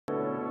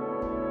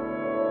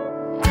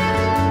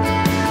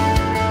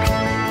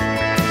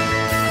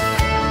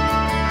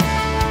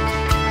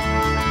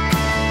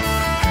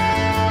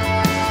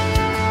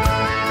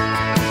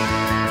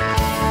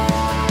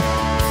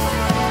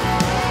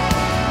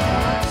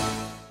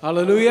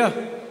Hallelujah.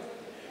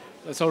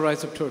 Let's all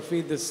rise up to our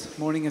feet this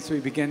morning as we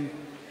begin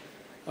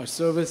our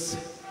service.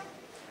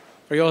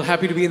 Are you all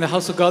happy to be in the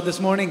house of God this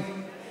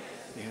morning?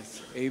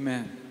 Yes.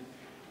 Amen.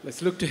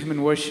 Let's look to Him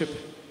in worship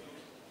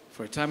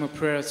for a time of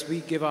prayer as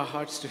we give our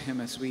hearts to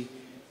Him, as we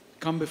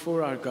come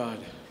before our God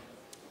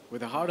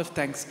with a heart of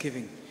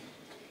thanksgiving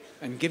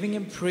and giving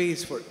Him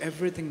praise for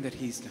everything that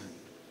He's done.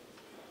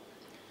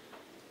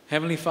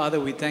 Heavenly Father,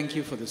 we thank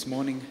You for this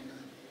morning.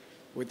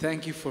 We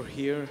thank You for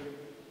here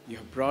You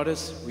have brought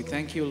us. We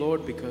thank You,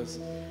 Lord, because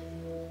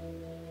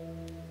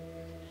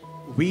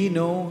we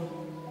know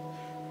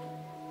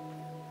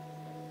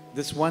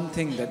this one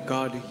thing, that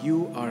God,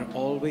 You are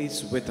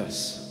always with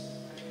us.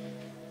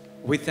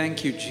 We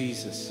thank You,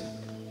 Jesus.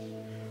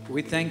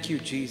 We thank You,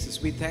 Jesus.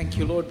 We thank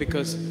You, Lord,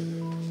 because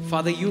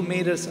Father, You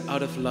made us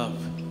out of love.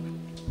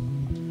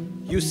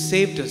 You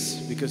saved us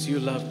because You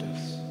loved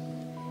us.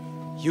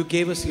 You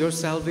gave us Your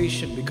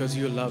salvation because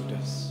You loved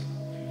us.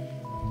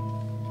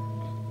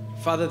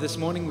 Father, this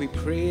morning we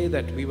pray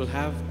that we will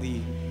have the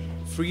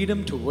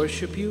freedom to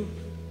worship You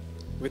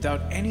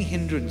without any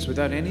hindrance,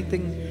 without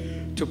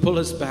anything to pull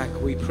us back.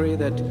 We pray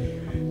that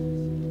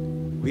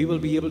we will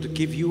be able to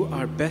give You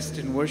our best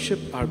in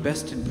worship, our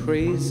best in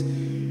praise,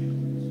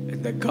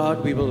 and that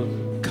God, we will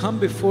come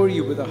before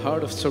You with a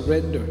heart of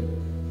surrender.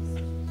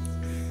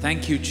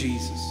 Thank You,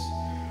 Jesus.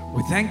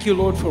 We thank You,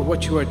 Lord, for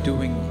what You are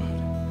doing,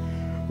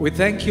 Lord. We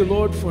thank You,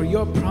 Lord, for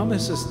Your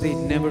promises. They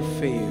never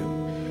fail.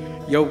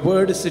 Your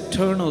word is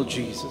eternal,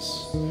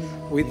 Jesus.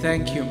 We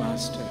thank You,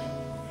 Master.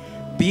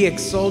 Be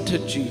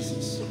exalted,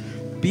 Jesus.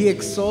 Be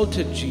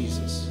exalted,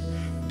 Jesus.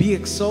 Be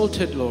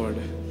exalted, Lord.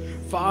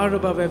 Far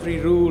above every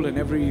rule and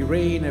every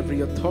reign, every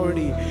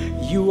authority,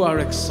 You are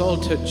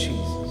exalted,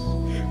 Jesus.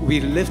 We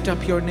lift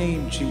up Your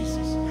name,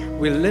 Jesus.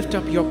 We lift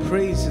up Your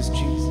praises,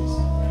 Jesus.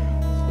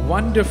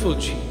 Wonderful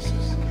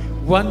Jesus.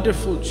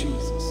 Wonderful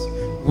Jesus.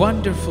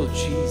 Wonderful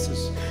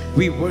Jesus.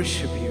 We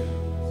worship You.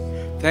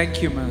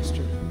 Thank You,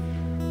 Master.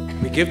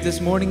 We give this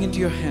morning into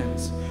Your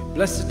hands.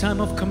 Bless the time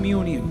of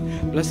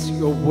communion. Bless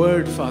Your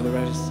word, Father,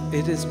 as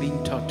it is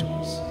being taught to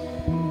us.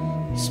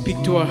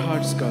 Speak to our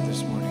hearts, God,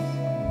 this morning.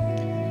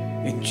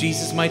 In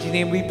Jesus' mighty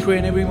name we pray,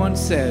 and everyone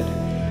said,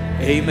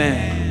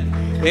 Amen.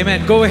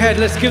 Amen. Go ahead,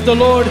 let's give the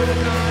Lord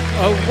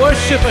a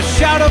worship, a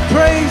shout of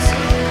praise,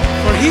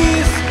 for He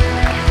is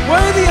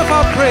worthy of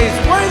our praise,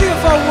 worthy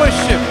of our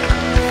worship.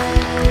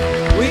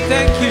 We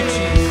thank You,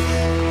 Jesus.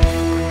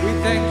 We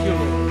thank You,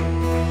 Lord.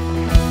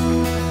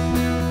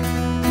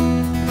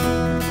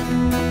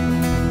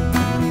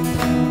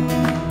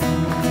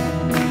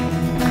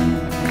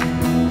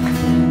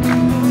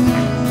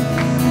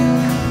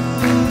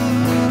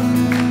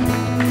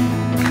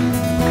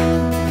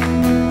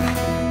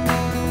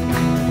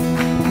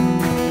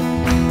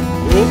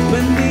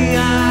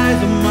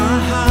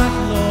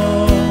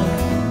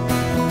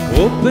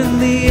 Open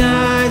the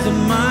eyes of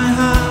my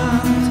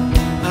heart,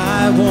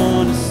 I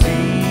want to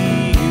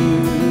see You.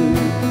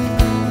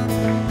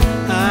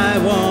 I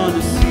want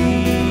to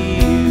see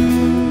You.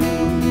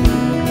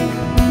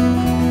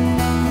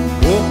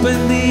 Open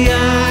the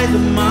eyes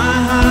of my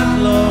heart,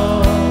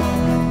 Lord.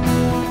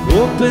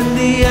 Open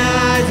the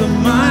eyes of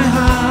my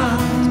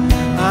heart,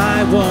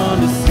 I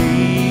want to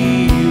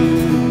see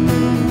You.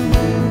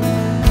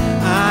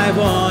 I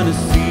want to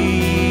see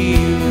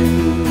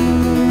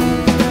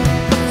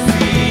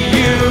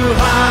You.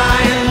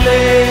 High and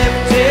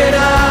lifted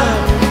up,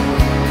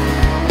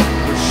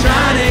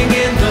 shining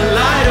in the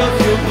light of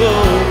Your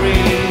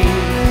glory.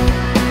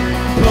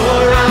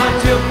 Pour out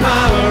Your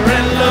power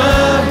and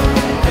love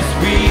as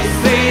we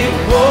sing,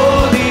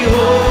 holy,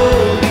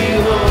 holy,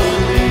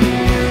 holy.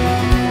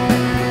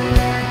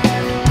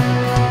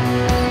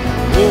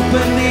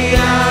 Open the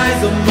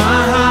eyes of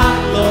my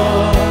heart,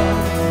 Lord.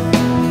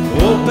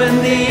 Open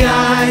the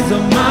eyes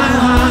of my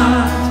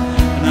heart,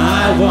 and I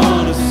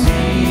want to see.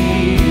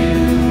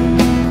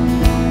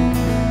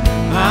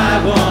 I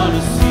want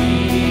to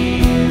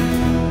see You.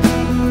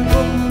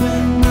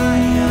 Open my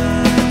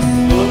eyes.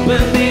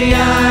 Open the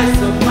eyes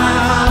of my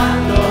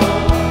heart,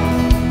 Lord.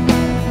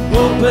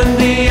 Open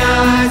the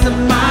eyes of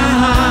my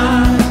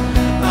heart.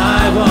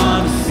 I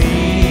want to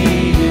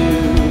see You.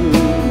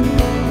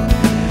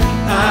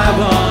 I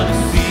want to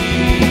see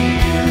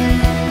You.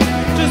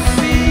 To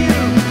see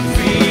You.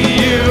 See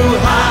You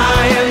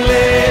high and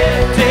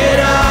lifted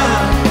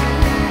up,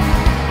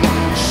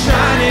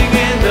 shining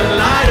in the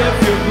light of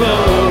Your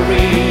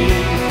glory.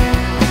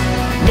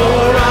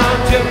 Pour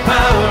out Your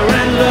power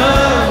and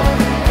love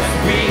as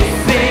we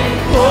sing,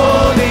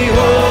 holy,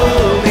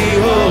 holy,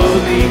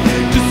 holy.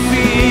 To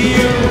see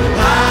You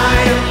high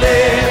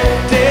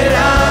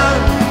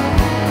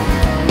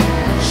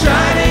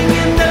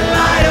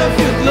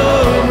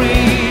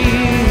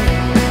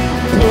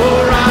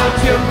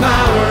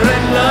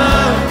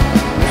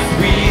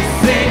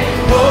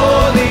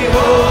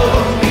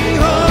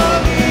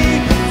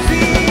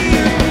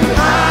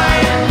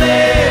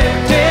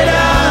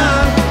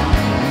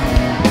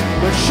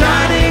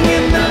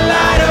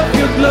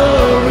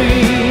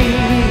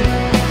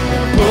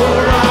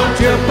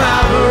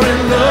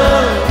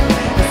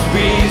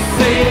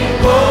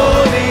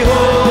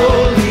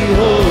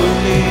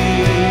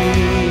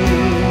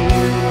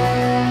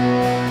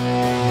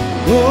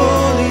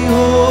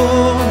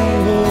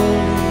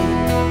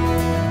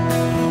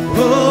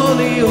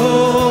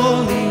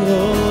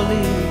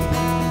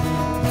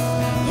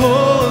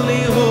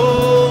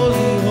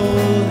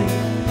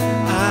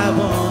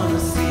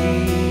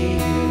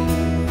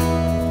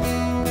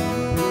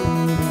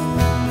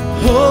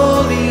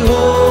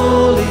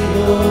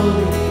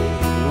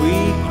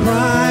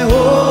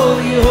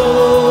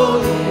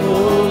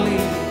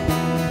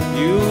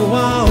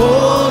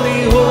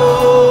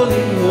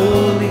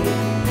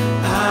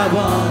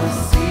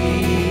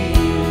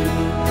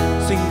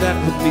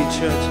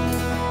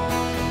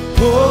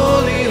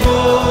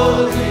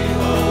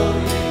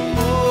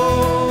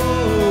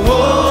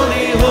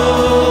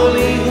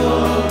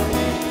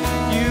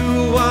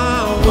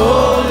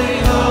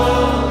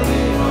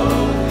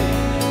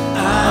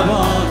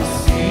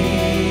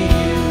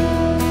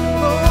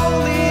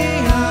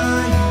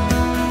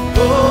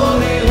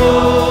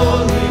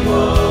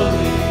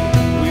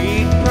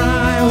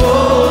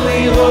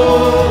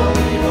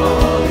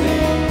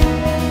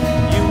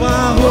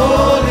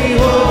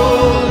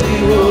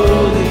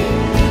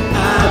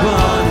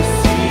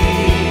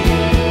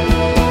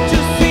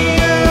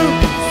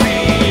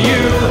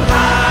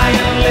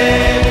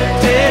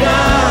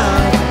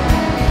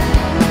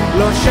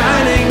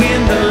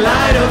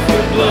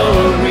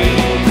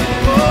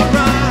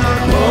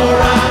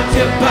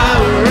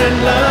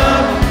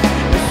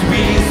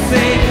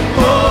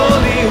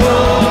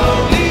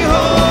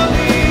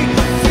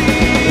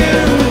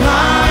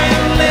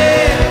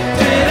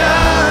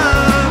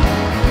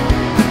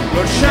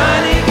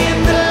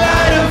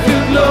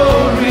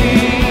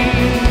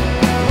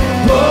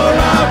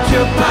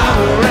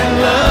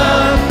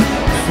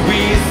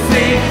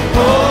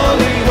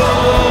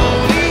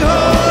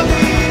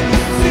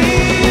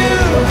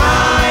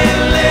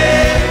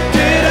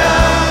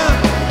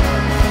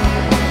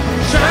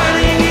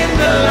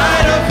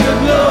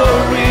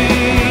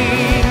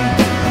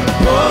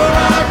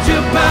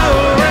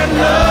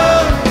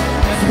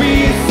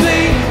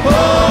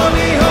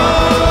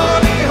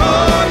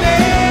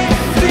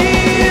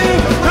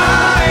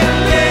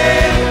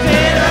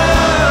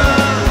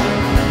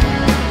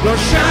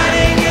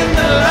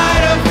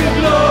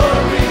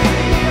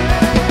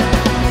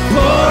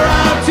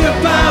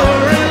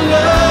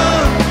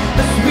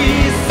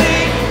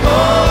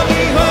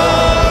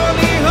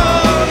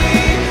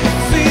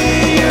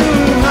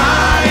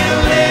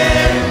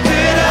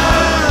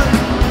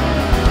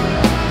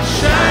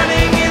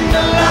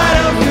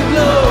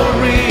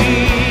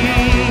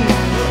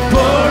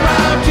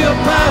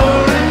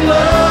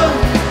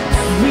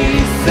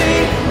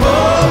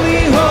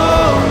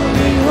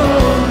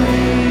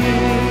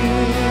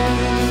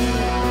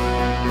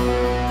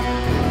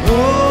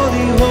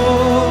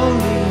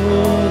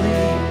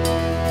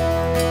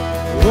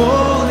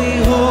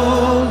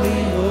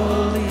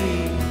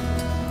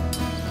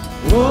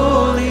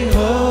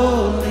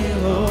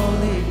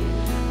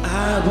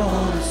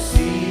want to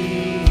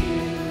see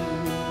you.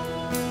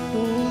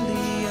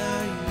 Holy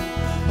are you.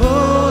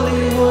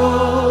 Holy,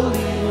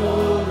 holy,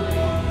 holy.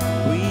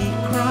 We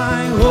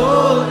cry,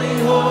 holy,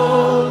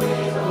 holy,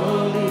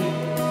 holy.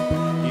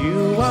 You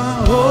are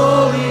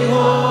holy,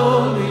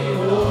 holy,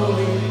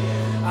 holy.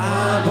 I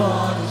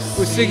want to see.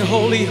 We sing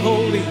holy,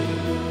 holy.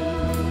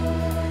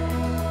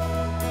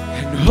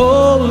 And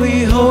holy,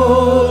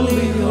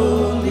 holy,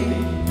 holy.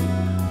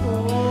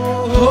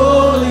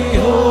 Holy,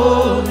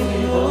 holy,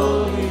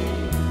 holy.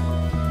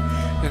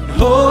 And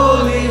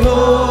holy,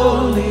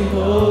 holy,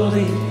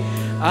 holy.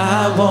 I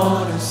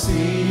want to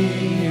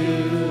see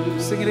you.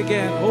 Sing it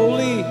again.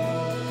 Holy.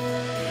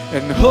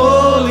 And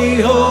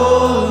holy,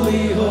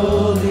 holy,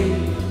 holy.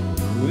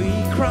 We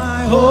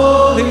cry,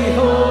 holy,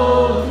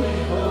 holy,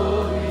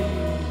 holy.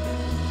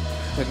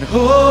 And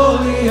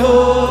holy,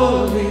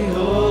 holy,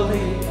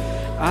 holy.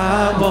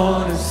 I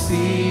want to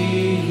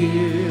see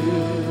you.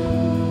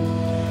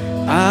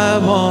 I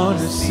want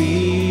to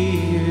see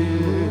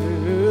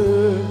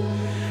you.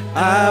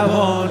 I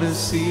want to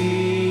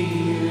see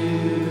you.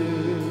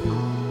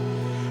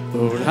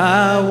 Lord,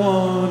 I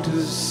want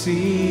to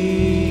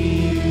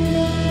see you.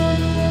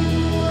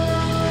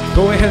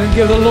 Go ahead and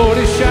give the Lord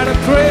a shout of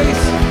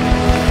praise.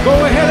 Go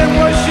ahead and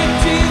worship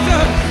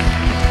Jesus.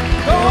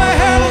 Go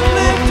ahead and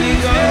lift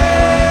His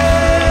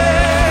name.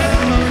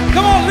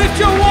 Come on, lift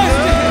your voice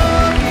to Him.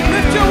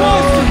 Lift your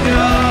voice to Him.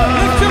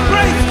 Lift your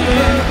praise to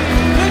Him.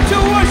 Lift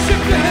your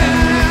worship to Him.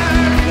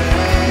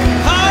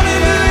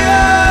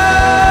 Hallelujah.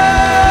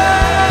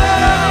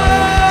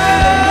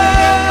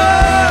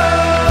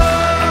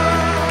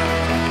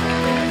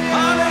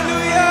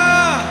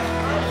 Hallelujah.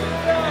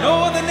 No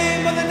other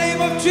name but the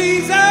name of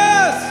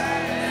Jesus.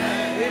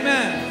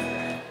 Amen.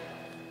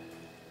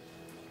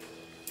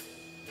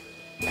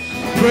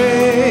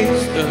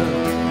 Praise the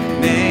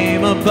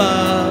name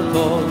above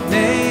all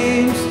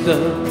names, the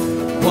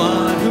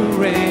one who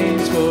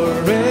reigns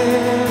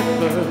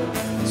forever,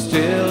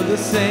 still the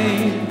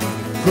same.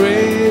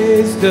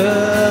 Praise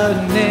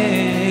the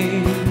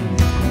name,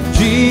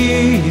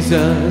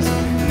 Jesus,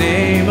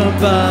 name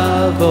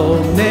above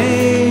all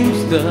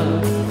names, the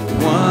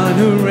one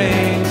who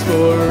reigns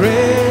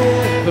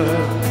forever,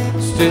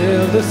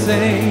 still the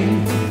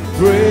same.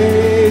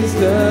 Praise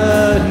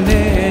the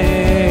name.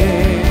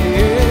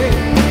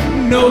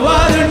 No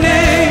other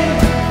name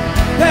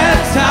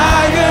that's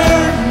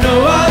higher, no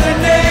other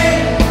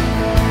name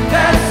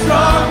that's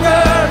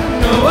stronger,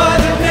 no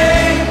other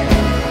name.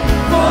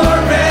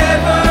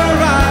 Forever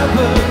I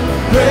will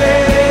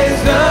praise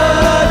the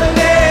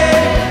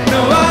name.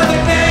 No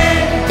other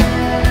name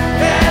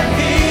can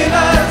heal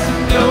us,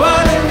 no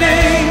other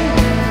name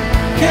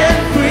can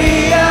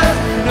free us,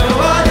 no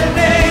other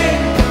name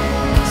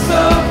so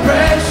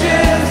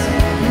precious.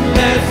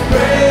 Let's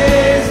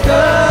praise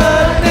the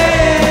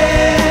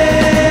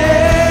name.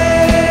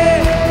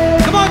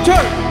 Come on,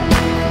 church.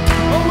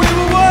 Oh, we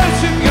will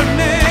worship your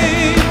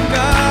name,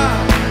 God.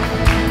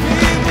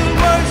 We will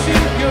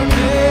worship your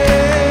name.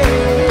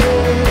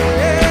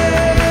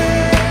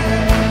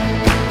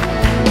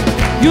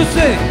 You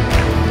sing.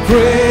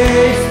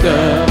 Praise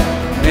the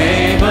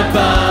name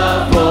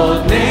above all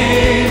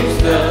names,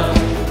 the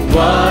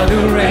one who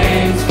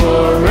reigns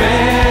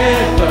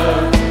forever,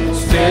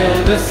 still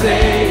the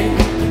same.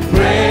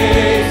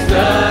 Praise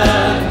the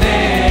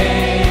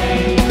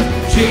name,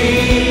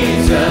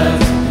 Jesus,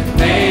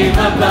 name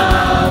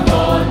above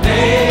all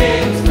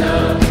names, the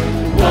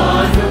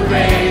one who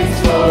reigns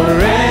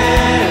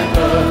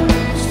forever,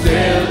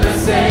 still the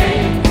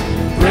same.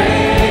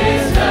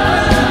 Praise the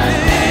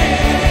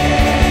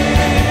name.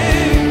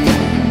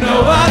 No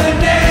other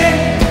name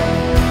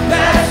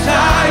that's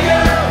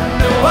higher,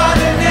 no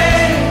other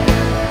name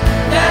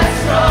that's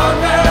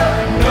stronger,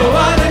 no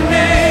other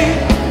name.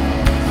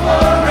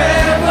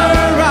 Forever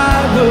I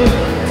will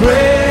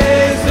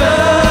praise the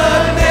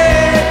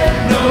name.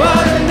 No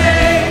other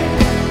name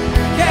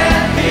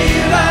can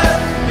heal us,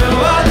 no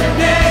other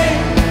name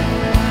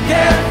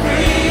can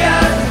free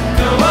us,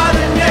 no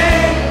other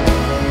name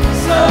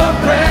so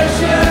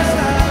precious.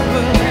 I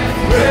will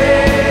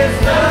praise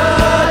the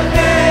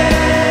name.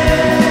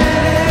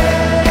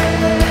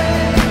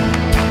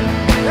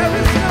 There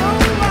is no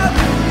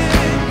other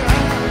name,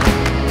 God.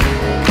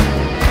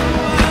 No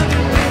other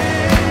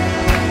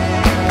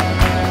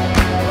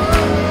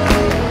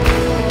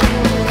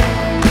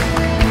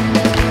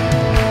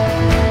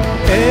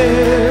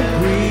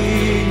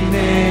Every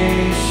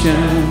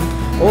nation,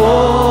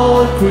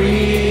 all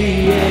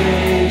creation,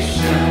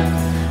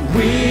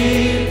 we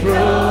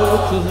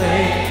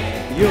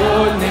proclaim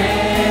your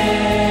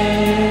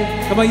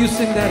name. Come on, you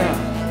sing that out.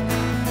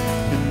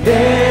 And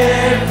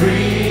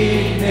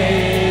every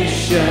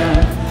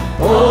nation,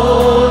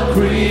 all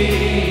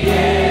creation,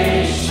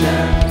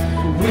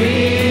 we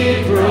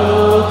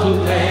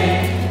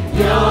proclaim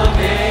your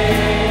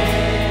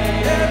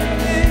name. Every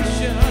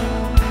nation,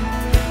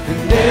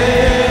 and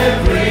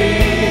every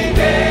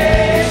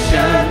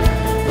nation,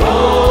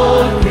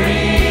 all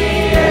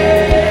creation,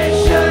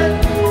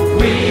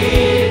 we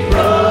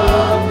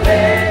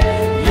proclaim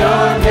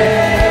your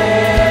name.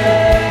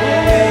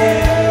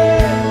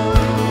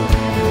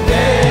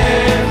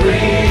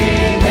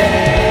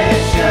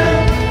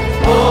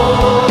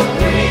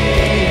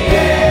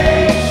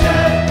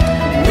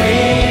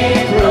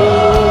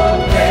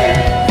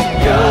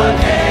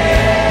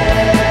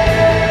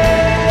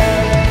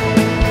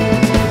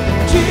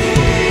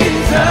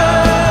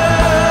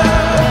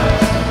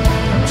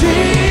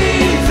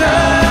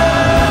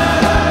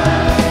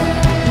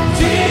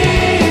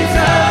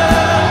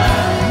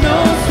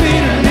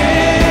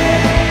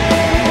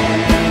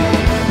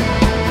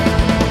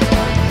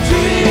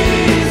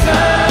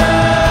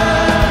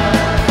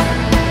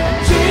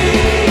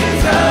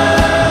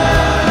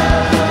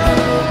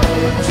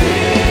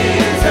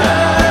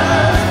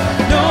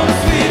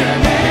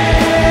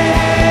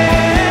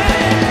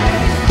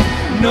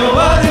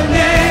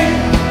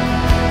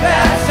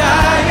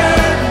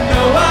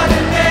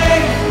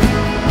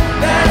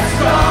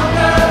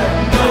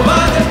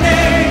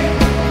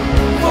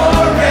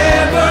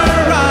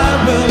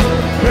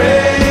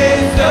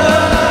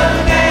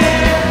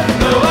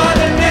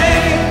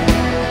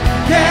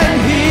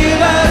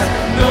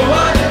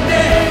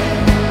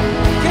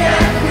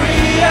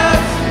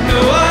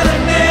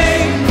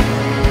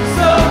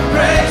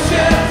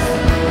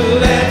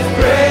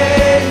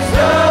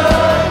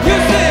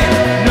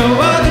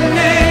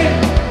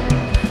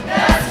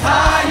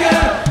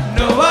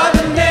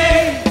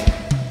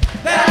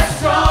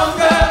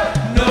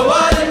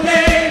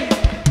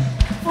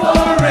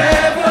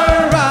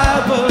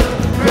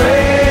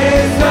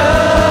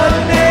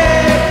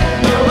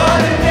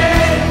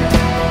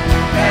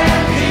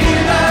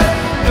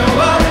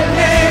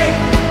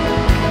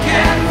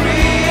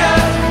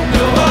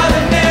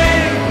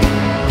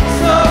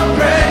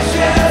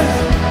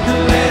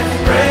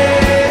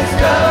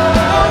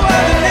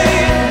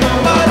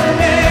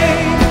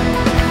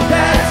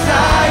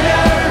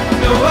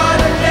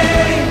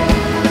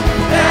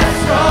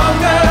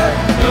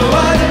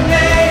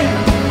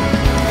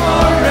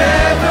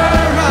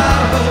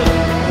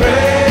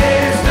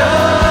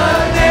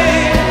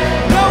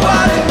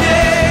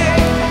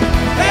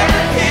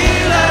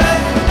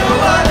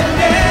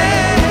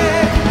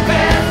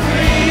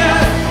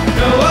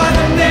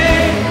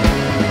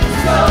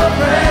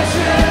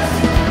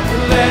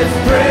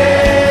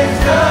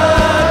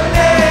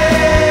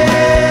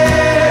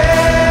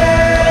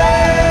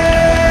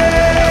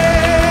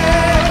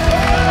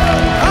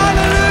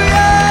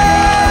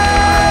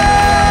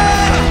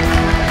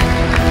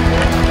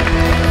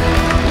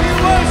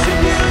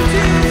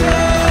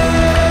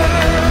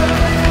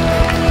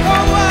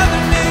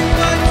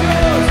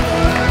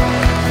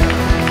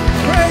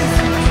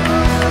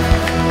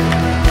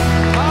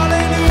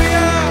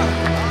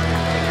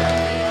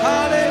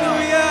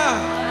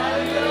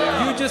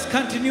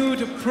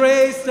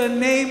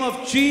 name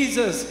of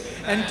Jesus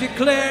and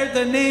declare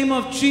the name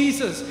of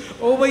Jesus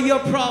over your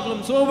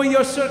problems, over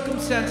your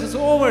circumstances,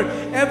 over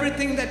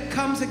everything that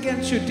comes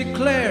against you.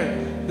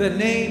 Declare the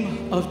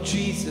name of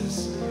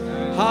Jesus.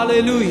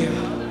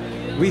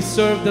 Hallelujah. We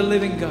serve the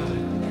living God.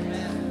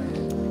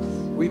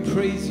 We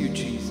praise you,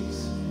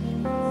 Jesus.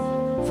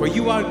 For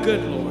you are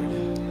good, Lord,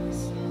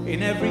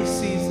 in every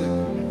season.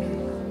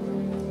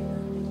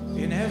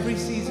 In every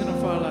season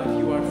of our life,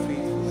 you are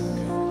faithful.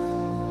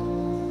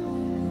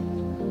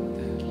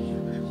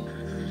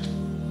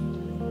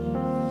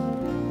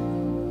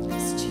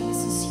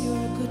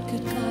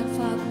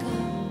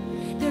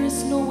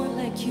 No one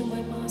like you,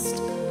 my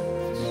Master.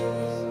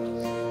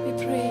 We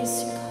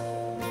praise you,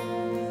 God.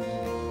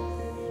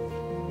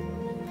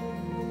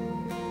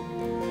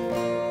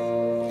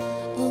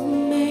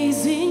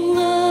 Amazing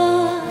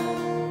love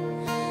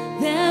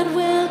that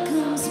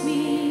welcomes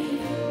me,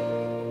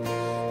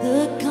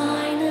 the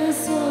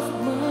kindness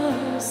of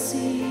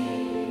mercy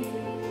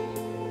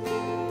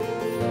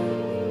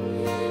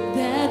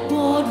that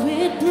bought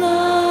with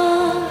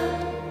blood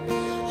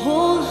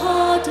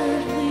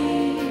wholeheartedly.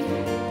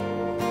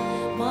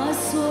 My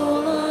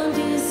soul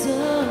undeserving.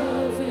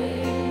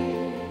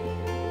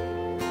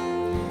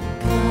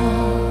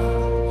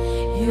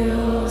 God,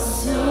 you're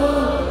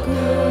so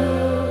good.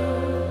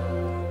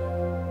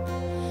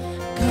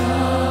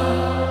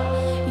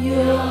 God,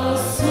 you're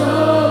so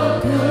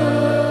good.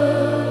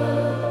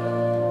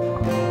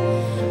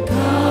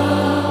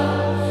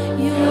 God,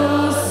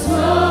 you're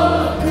so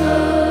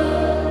good.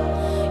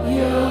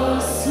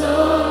 You're so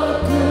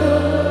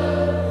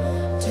good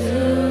to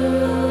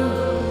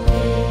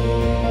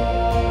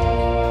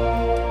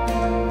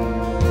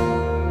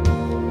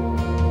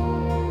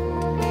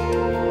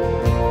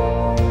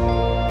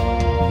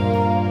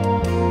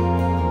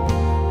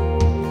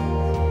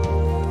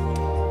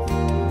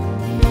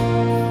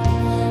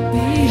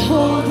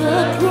behold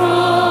the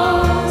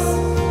cross,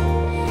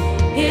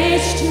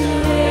 age to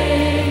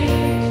age,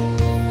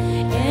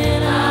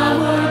 and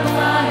hour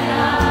by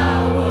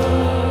hour.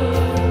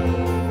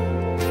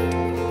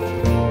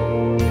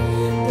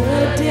 The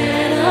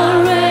dead are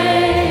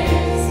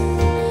raised,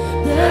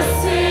 the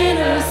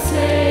sinners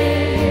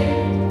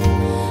saved,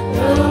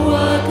 the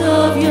work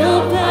of your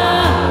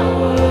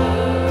power.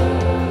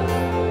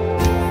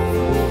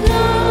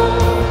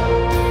 God,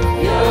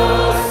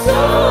 you're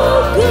so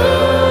good.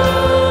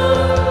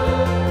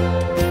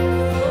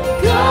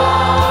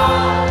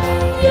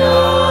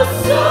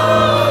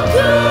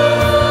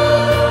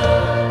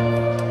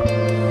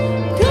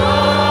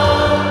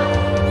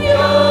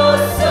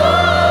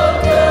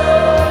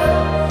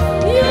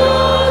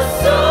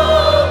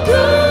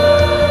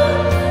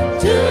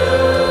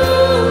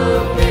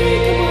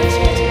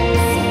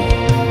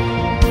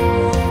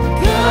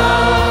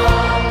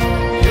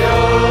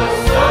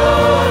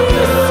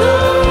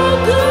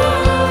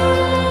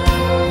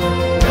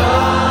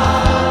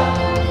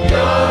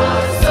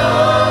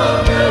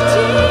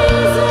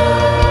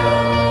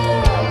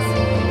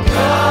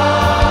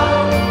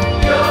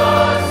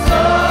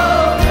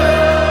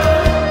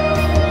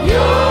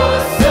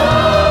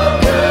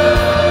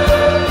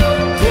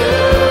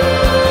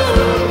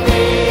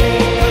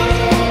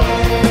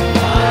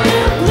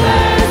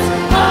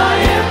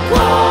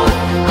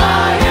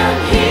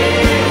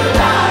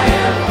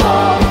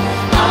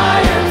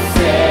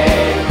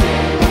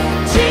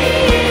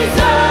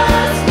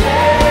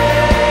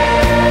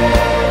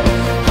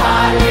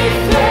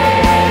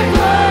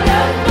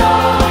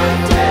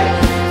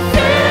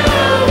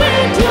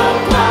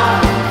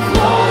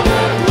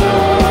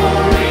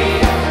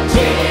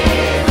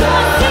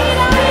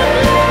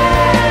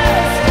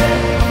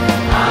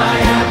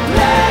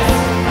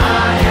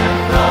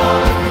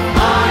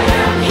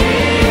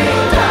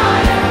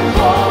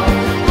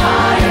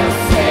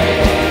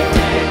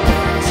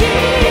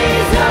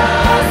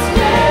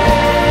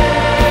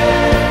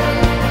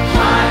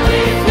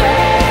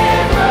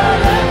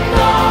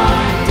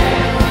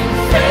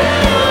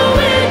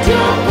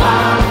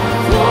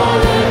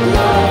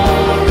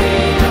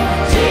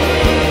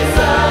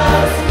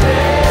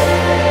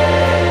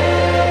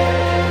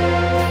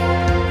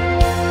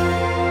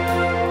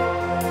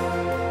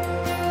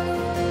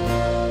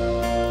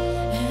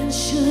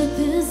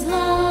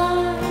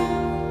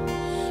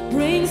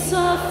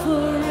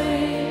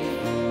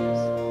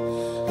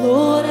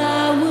 Lord,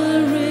 I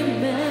will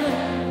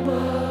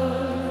remember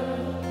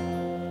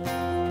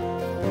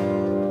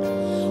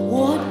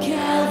what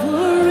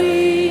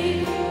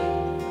Calvary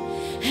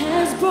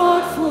has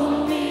brought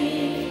for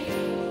me,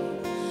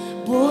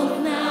 both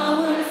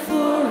now and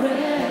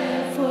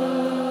forever.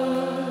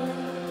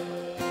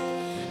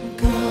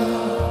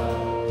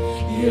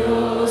 God,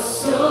 you're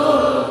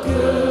so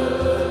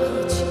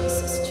good.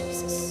 Jesus,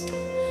 Jesus.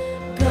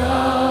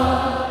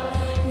 God,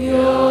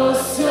 you're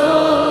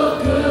so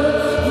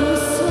good. You're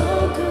so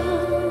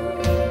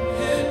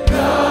good.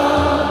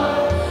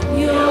 God,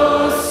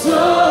 you're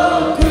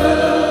so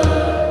good.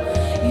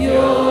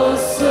 You're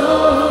so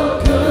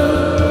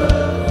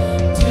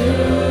good to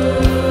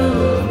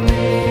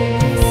me.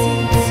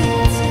 Sing,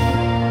 sing, sing.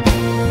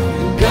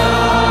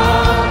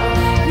 God,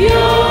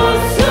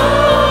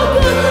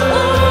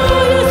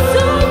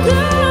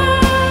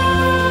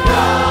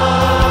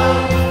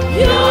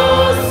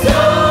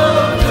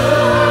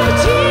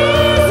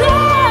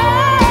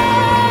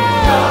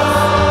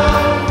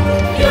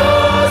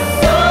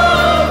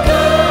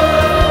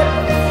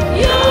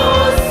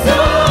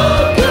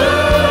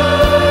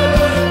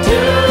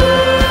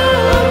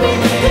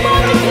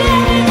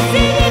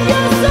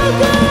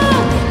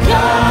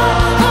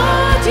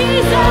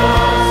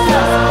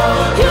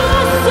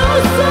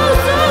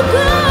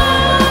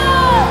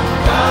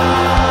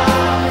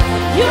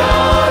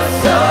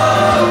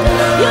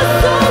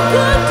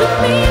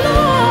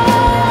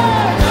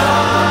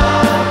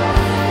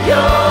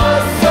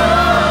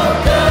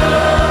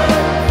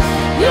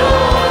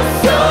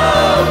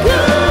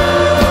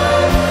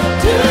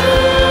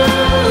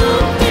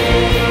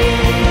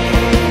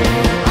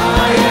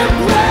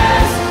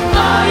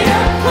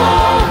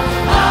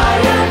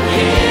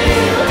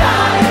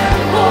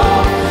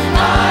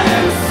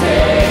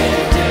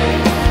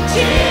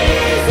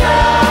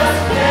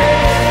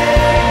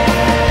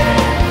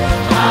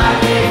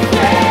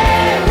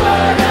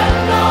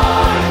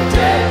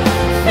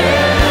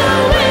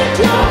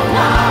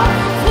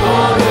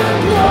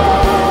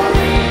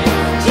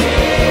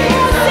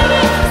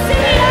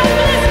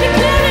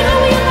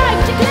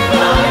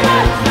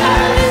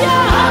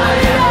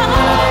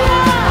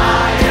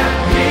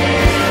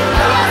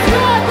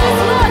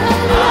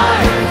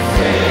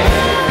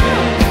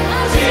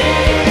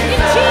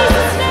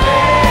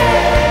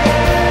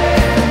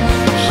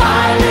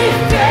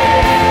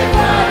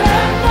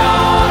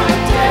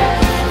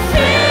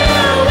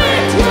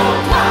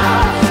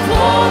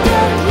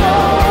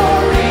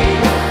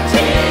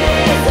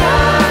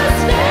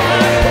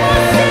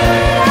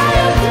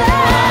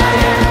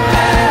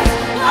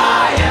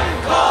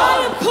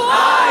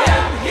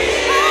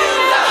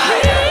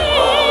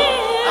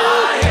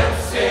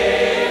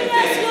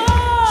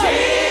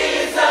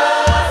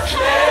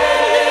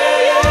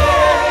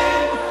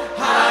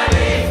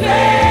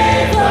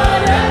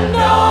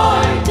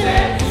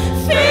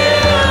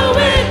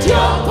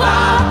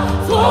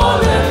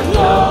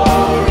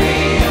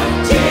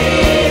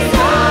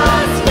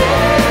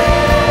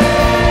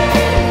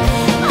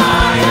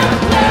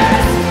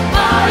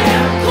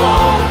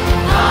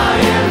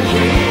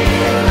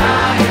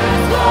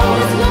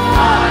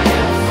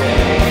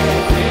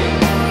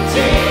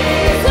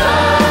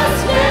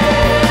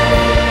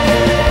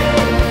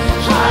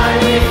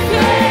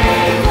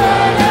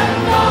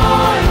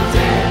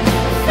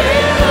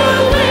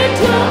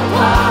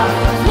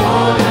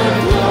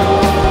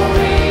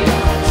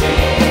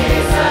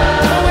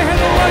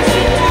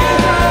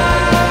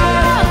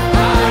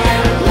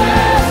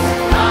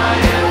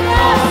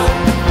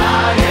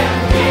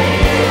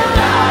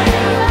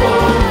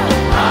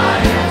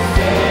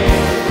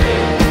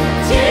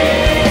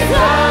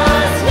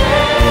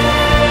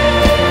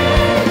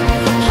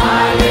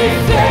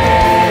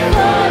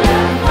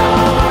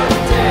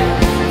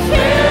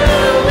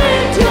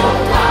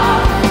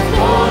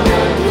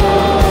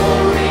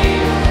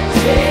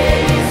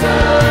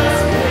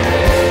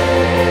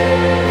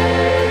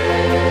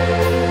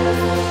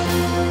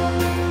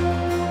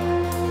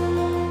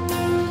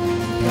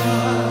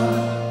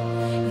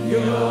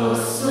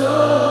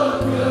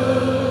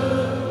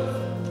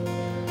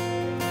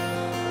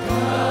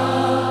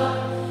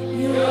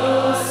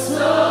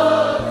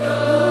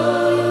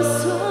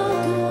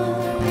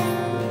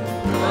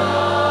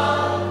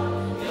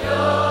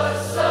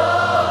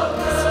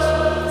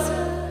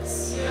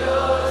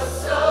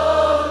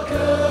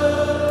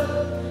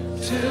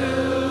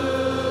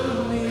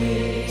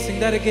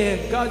 that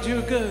again. God,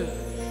 you're good.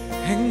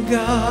 And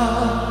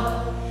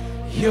God,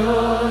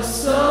 you're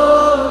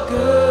so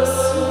good.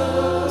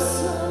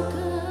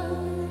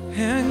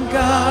 And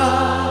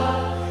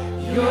God,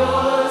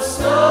 you're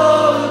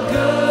so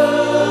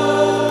good.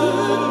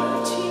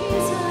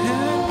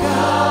 And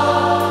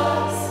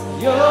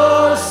God,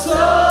 you're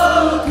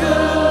so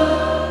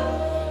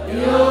good.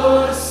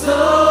 You're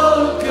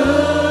so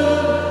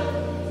good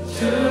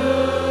to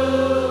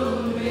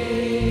me.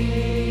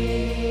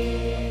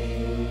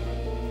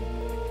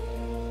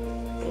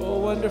 Oh,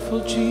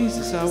 wonderful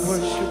Jesus, I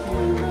worship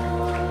you.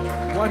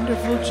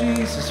 Wonderful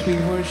Jesus, we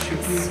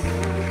worship you.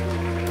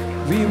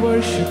 We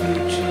worship you,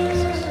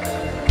 Jesus.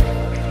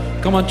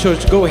 Come on,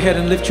 church, go ahead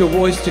and lift your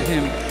voice to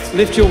Him.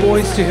 Lift your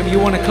voice to Him. You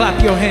want to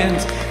clap your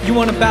hands. You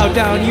want to bow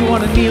down. You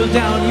want to kneel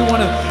down. You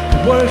want to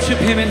worship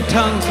Him in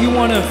tongues. You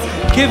want to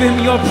give Him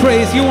your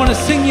praise. You want to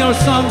sing your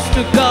songs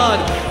to God.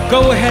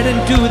 Go ahead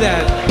and do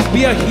that.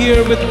 We are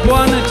here with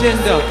one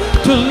agenda,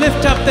 to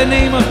lift up the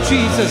name of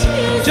Jesus.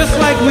 Just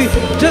like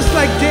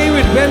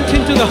David went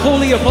into the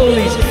Holy of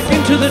Holies,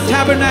 into the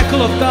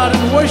tabernacle of God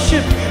and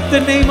worshiped the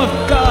name of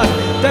God,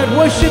 that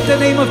worship the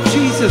name of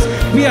Jesus.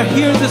 We are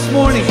here this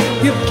morning.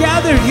 We've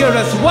gathered here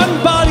as one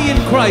body in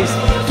Christ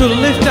to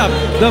lift up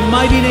the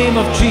mighty name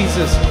of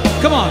Jesus.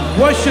 Come on,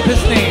 worship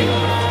His name.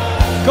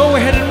 Go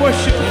ahead and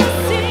worship Him.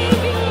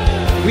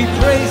 We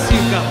praise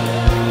you, God.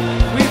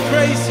 We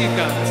praise you,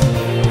 God.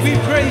 We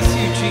praise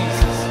you,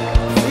 Jesus.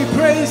 We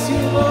praise you,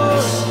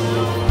 Lord.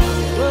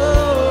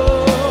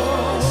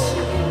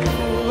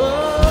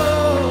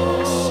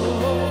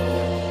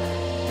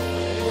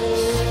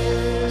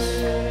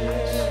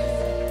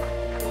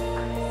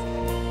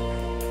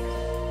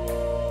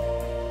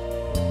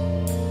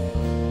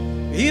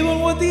 Even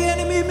what the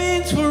enemy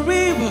means for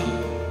evil,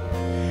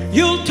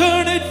 you'll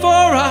turn it for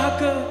our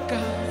good,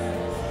 God.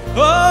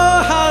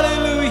 Oh,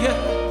 hallelujah.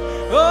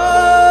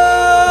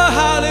 Oh,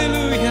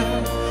 hallelujah.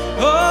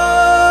 Oh,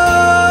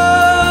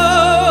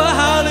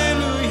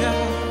 hallelujah.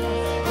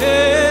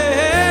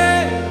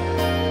 Hey.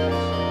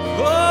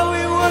 Oh,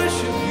 we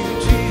worship you,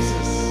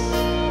 Jesus.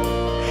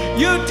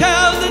 You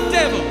tell the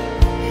devil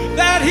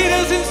that he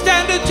doesn't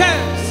stand a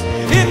chance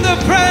in the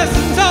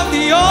presence of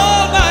the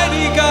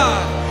Almighty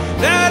God.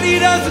 That he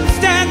doesn't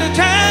stand a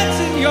chance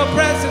in your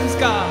presence,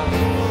 God.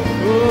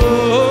 Oh,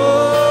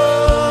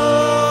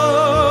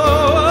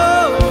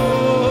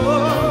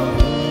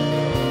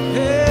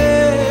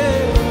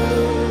 hey,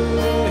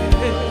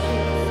 hey,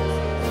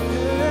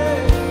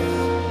 hey.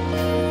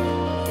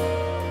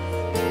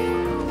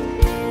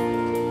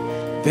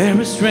 There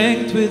is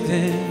strength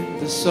within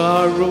the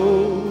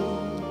sorrow.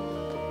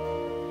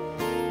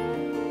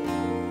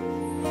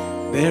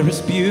 There is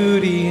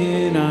beauty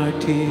in our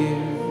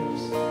tears.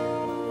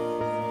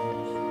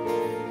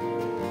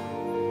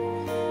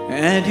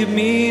 And you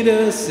meet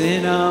us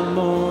in our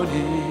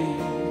mourning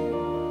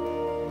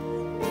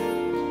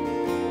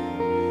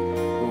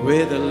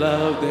with a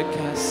love that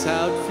casts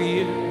out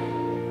fear.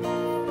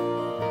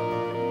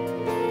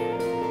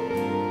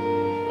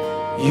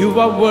 You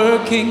are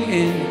working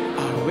in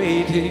our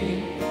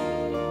waiting.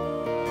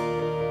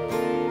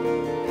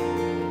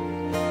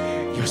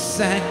 You're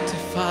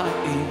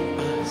sanctifying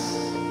us.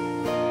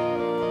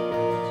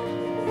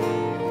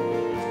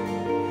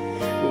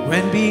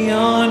 When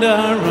beyond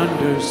our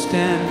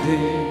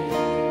understanding,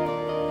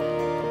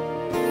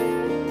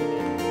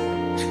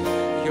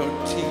 you're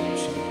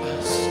teaching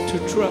us to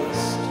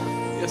trust.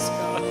 Yes,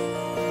 God.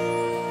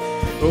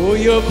 Oh,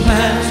 your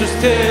plans are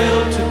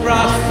still to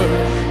prosper.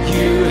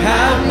 You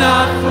have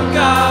not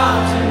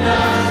forgotten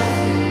us.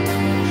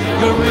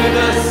 You're with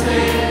us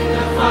in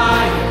the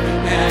fire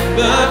and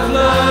the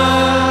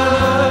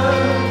flood.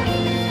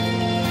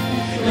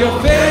 You're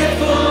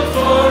faithful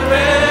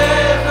forever.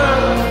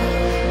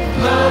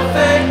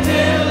 Perfect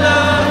in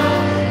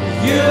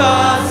love, you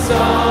are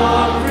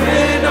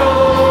sovereign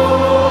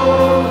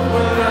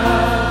over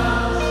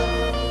us.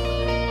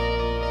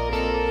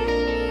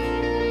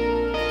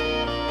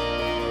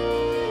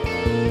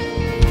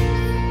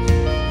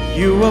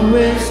 You are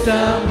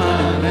wisdom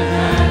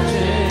unimagined.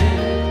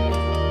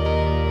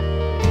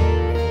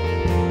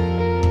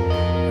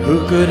 Who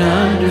could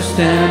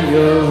understand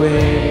your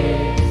ways?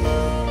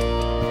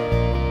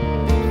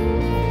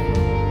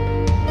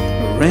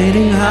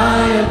 Reigning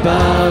high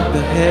above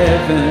the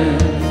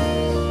heavens,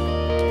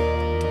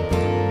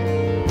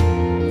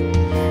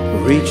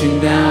 reaching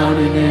down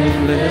in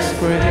endless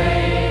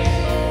grace.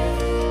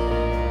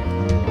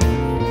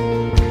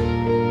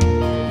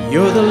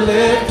 You're the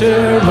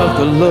lifter of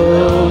the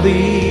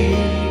lowly.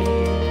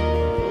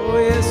 Oh,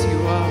 yes, you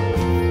are.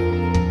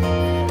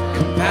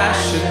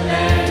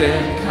 Compassionate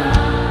and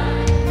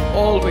kind,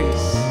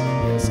 always.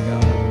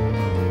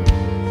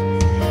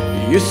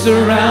 You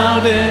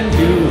surround and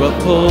you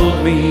uphold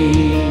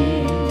me,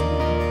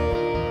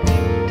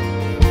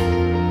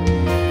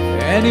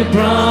 and your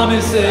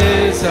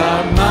promises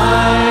are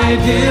my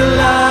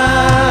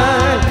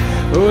delight.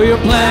 Oh, your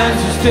plans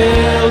are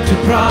still to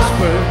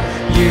prosper.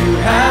 You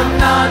have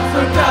not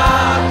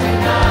forgotten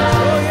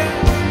us.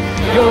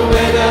 You're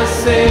with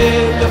us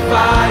in the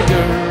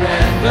fire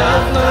the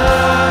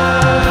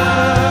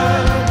flood.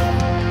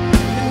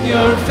 And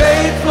you're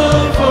faithful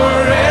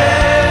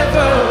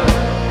forever,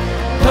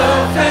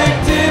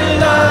 perfect in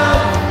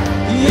love.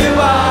 You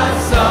are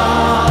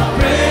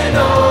sovereign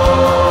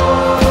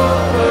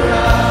over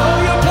us. Oh,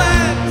 your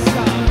plans,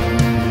 God.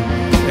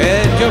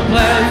 And your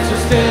plans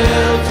are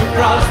still to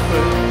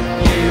prosper.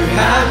 You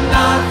have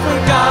not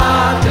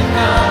forgotten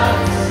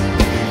us.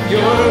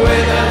 You're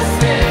with us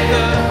in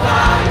the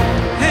fire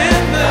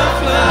and the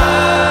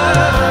flood.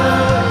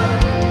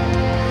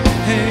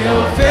 And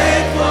you're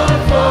faithful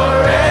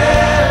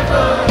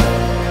forever,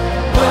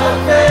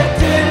 perfect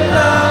in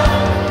love.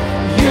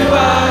 You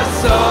are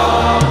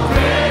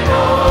sovereign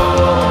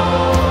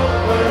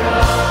over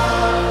us.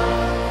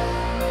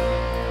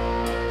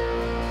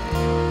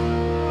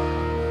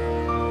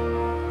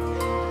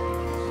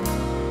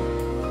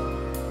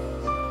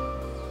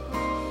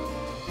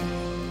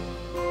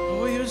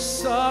 Oh, you're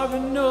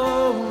sovereign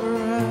over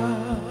us.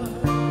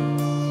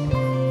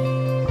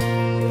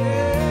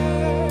 Yeah,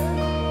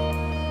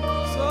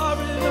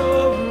 sovereign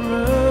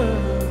over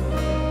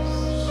us.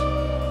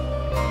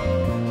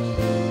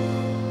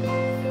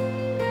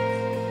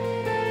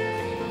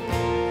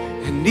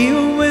 And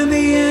even when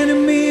the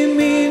enemy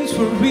means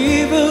for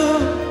evil,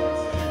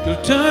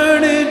 you'll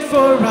turn it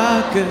for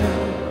our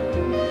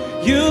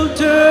good. You'll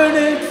turn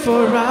it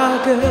for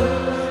our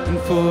good and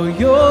for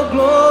your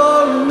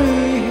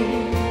glory.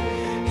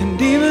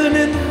 And even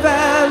in the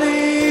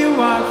valley, you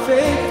are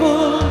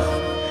faithful.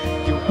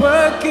 You're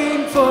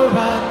working for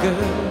our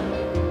good.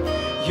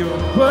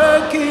 You're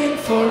working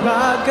for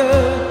our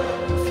good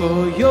and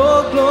for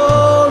your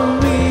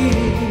glory.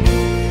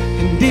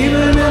 And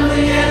even when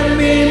the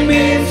enemy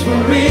means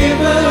for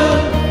evil,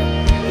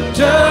 you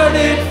turn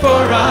it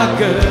for our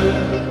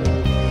good.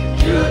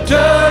 You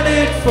turn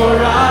it for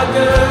our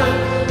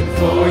good and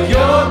for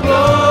your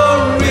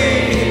glory.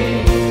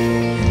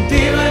 And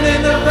even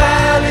in the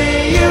valley,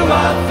 you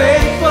are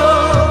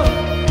faithful.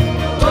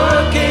 You're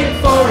working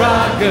for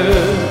our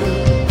good.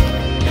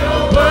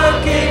 You're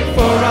working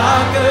for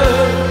our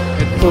good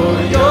and for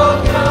your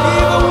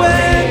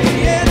glory.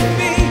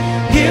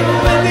 Even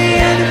when the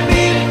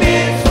enemy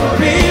means for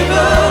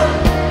evil,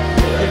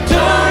 you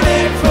turn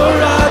it for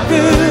our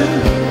good.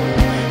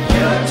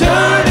 You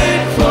turn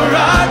it for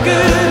our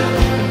good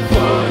and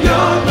for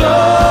your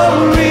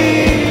glory.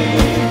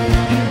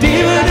 And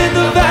even in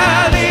the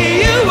valley,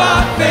 you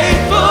are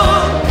faithful.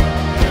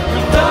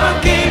 You're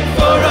working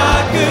for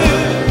our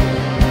good.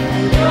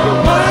 You're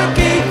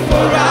working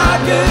for our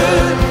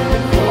good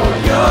and for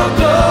your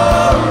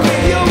glory.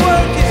 You're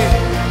working.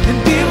 And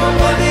even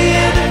when the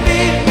enemy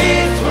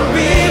means for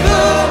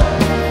evil,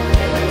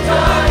 you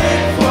turn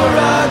it for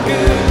our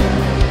good.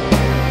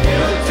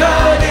 You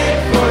turn it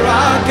for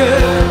our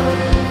good.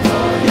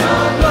 For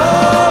your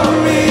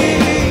glory.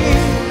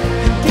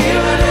 And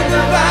even in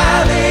the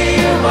valley,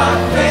 you are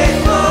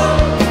faithful.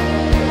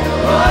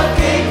 You're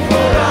working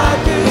for our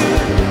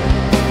good.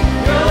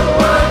 You're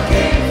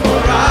working for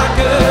our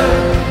good.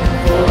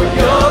 For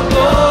your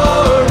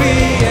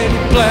glory. And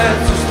your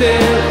plans are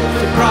still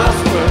to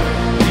prosper.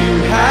 You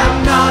have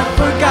not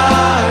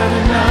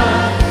forgotten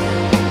us.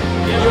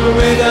 You're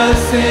with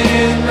us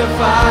in the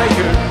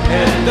fire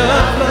and the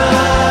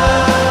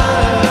flood.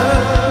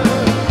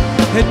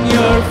 And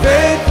you're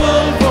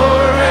faithful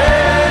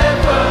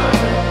forever,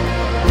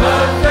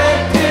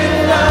 perfect in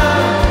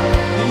love.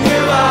 You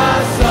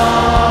are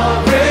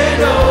sovereign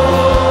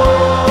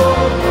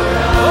over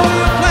us. Oh,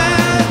 your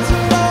plans,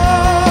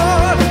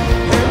 Lord,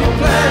 and your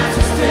plans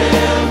are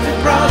still to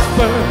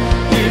prosper.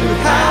 You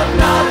have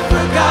not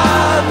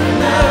forgotten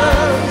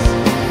us.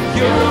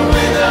 You're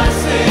with us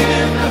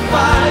in the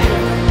fire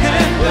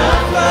and the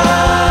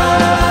flood.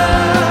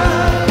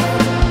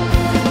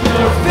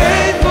 You're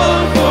faithful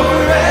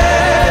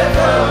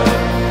forever,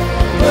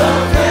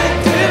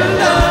 perfect in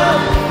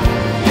love.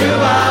 You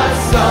are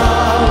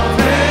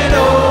sovereign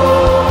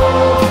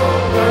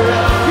over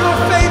us.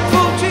 You're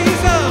faithful,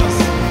 Jesus.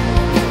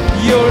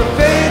 You're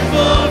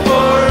faithful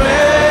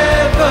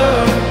forever,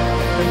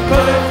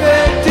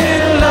 perfect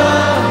in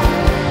love.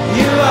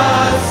 You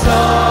are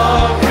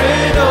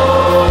sovereign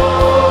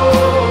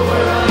over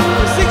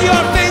us. Sing,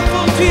 you're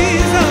faithful,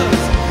 Jesus,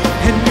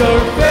 and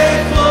you're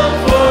faithful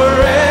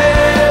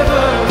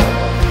forever,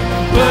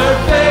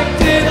 perfect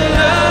in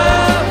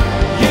love.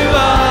 You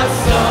are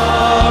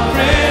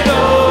sovereign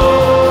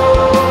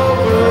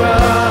over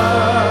us.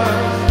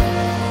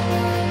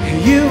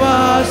 You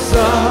are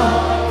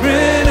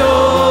sovereign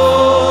over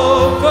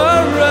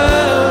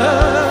us.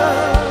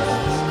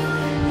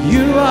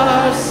 You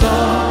are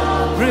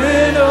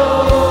sovereign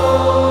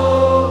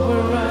over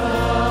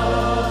us.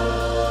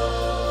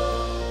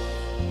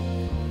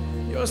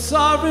 You're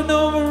sovereign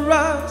over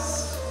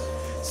us.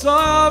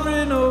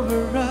 Sovereign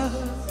over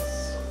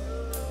us.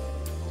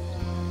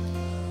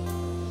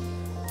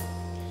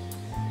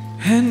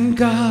 And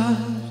God,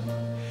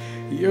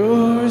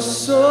 you're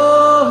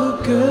so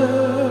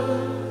good.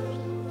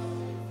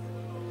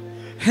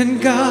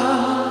 And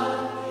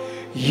God,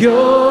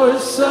 you're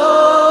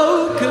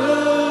so good.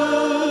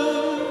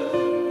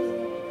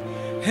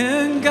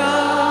 And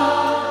God,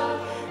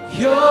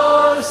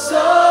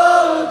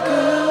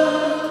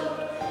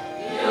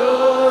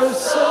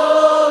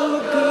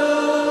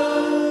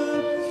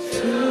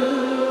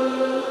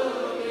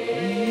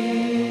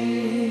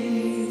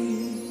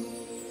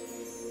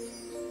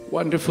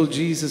 Wonderful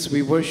Jesus,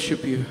 we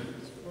worship you.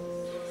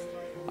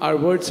 Our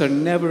words are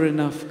never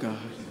enough, God,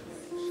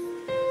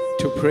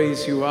 to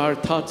praise you. Our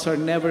thoughts are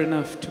never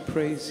enough to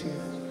praise you.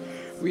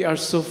 We are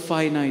so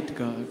finite,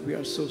 God. We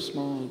are so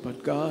small.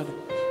 But God,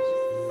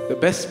 the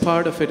best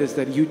part of it is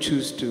that you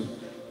choose to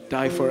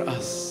die for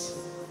us.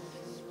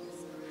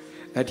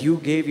 That you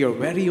gave your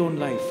very own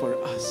life for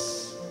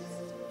us.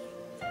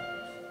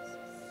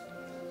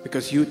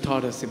 Because you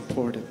thought us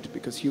important.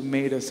 Because you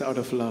made us out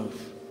of love.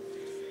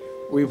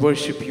 We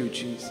worship you,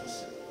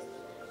 Jesus.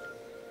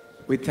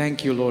 We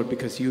thank you, Lord,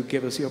 because you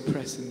give us your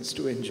presence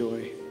to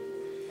enjoy.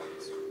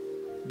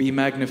 Be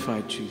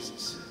magnified,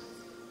 Jesus.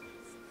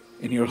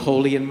 In your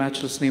holy and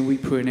matchless name we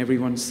pray, and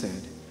everyone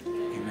said,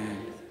 Amen.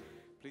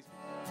 Please.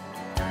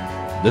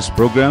 This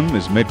program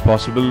is made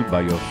possible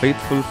by your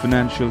faithful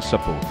financial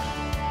support.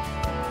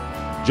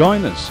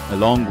 Join us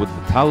along with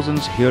the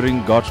thousands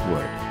hearing God's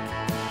Word.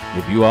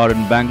 If you are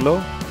in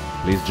Bangalore,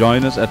 please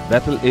join us at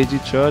Bethel AG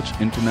Church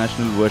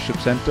International Worship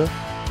Center,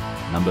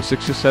 number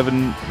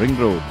 67 Ring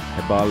Road,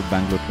 Hebbal,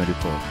 Bangalore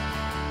 24.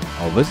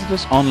 Or visit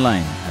us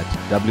online at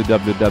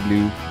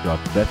www.bethelag.in.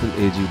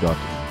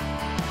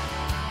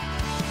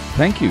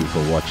 Thank you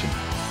for watching.